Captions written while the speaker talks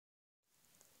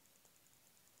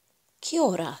Kia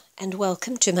ora, and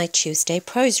welcome to my Tuesday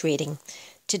prose reading.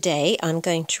 Today I'm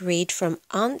going to read from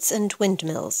Aunts and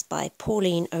Windmills by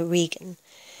Pauline O'Regan,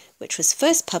 which was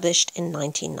first published in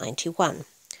 1991.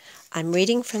 I'm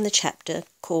reading from the chapter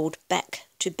called Back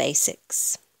to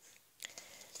Basics.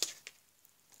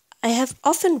 I have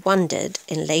often wondered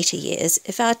in later years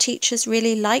if our teachers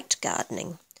really liked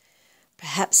gardening.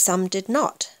 Perhaps some did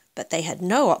not, but they had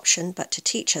no option but to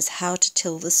teach us how to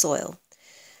till the soil.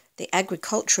 The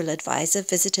agricultural advisor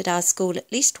visited our school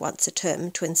at least once a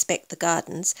term to inspect the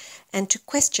gardens and to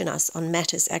question us on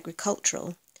matters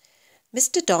agricultural.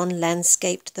 Mr. Don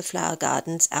landscaped the flower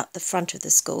gardens out the front of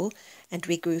the school, and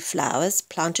we grew flowers,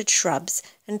 planted shrubs,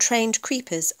 and trained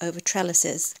creepers over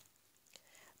trellises.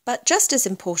 But just as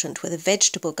important were the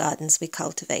vegetable gardens we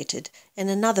cultivated in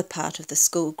another part of the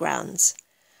school grounds.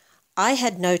 I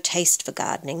had no taste for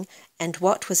gardening, and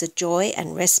what was a joy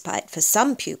and respite for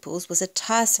some pupils was a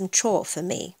tiresome chore for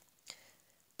me.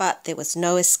 But there was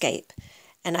no escape,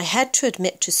 and I had to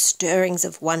admit to stirrings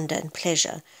of wonder and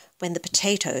pleasure when the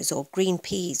potatoes or green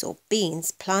peas or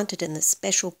beans planted in the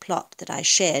special plot that I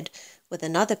shared with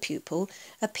another pupil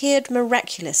appeared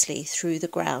miraculously through the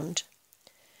ground.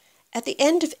 At the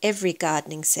end of every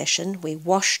gardening session we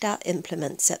washed our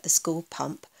implements at the school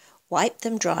pump, wiped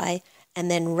them dry, and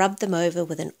then rubbed them over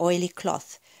with an oily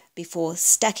cloth before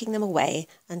stacking them away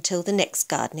until the next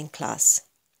gardening class.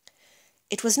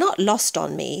 It was not lost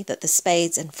on me that the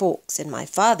spades and forks in my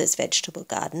father's vegetable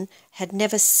garden had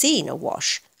never seen a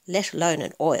wash, let alone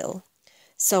an oil,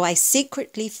 so I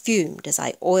secretly fumed as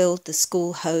I oiled the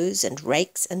school hose and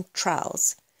rakes and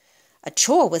trowels. A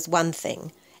chore was one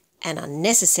thing, an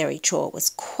unnecessary chore was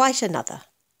quite another.